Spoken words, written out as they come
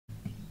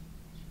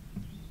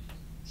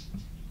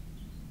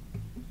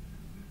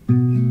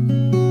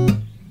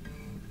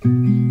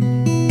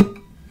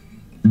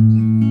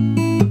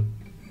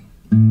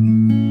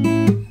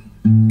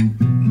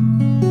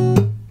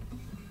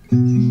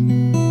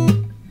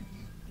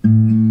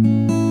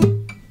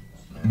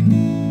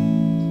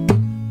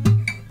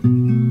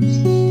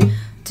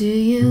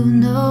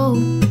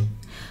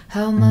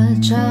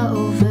much I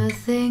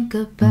overthink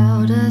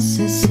about us.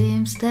 It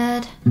seems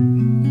that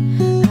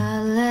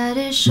I let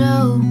it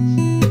show.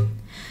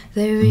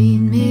 They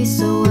read me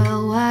so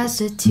well, why is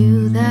it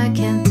you that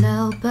can't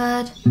tell?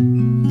 But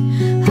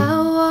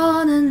I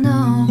wanna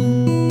know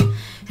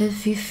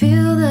if you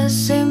feel the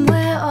same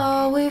way.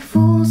 Are we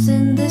fools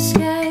in this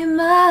game?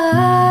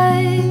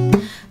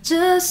 I'd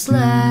just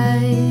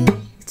like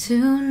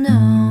to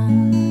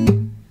know,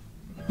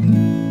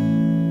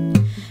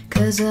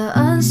 'cause the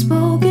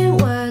unspoken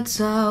words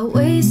are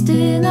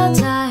wasting our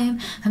time.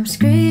 I'm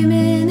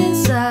screaming in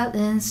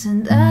silence,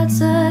 and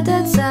that's a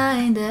dead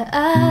sign that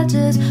I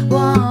just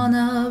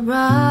wanna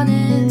run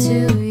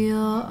into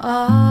your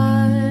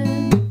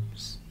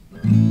arms.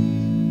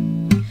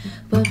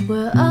 But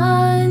we're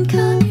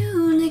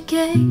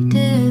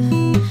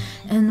uncommunicative,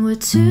 and we're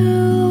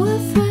too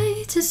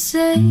afraid to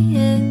say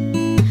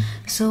it.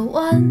 So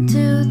 1,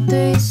 2,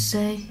 3,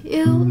 say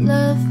you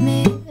love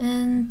me,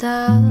 and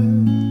I'll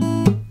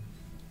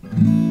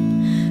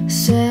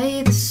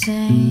say the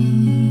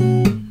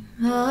same.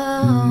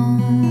 Oh.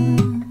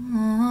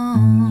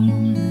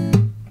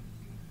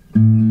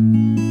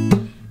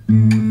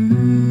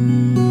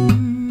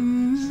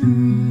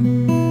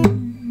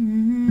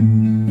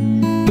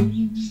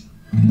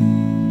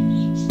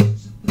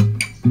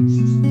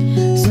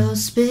 So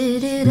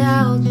spit it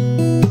out.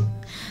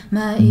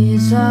 My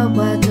ears are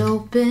wide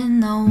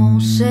open, I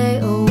won't say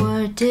a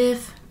word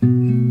if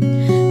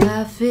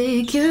I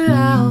figure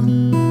out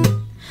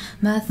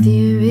my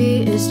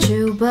theory is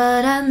true.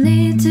 But I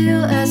need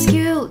to ask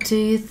you, do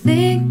you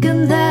think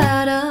I'm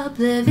that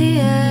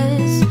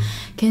oblivious?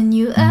 Can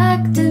you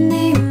act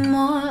any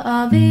more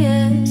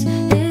obvious?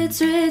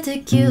 It's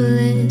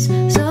ridiculous,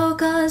 so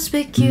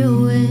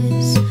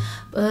conspicuous,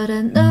 but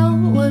I know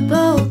we're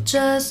both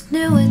just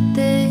new at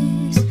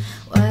this.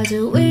 Why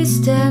do we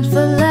stand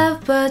for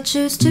love but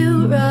choose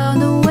to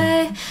run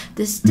away?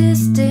 This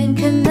distant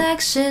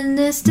connection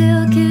is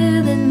still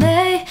killing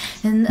me,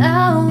 and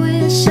I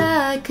wish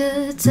I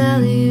could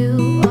tell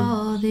you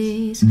all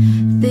these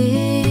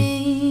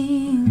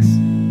things,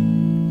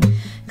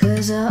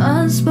 'cause the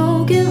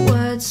unspoken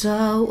words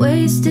are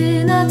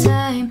wasting our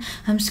time.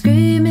 I'm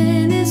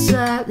screaming in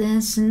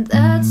silence, and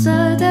that's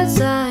a dead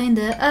sign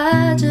that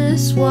I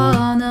just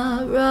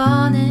wanna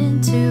run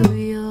into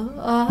your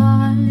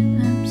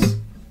arms.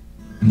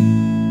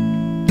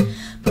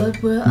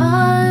 But we're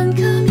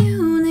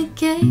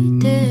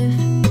uncommunicative,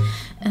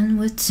 and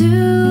we're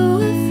too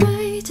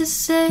afraid to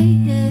say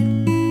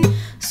it.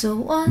 So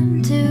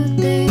 1, 2,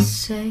 3,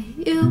 say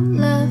you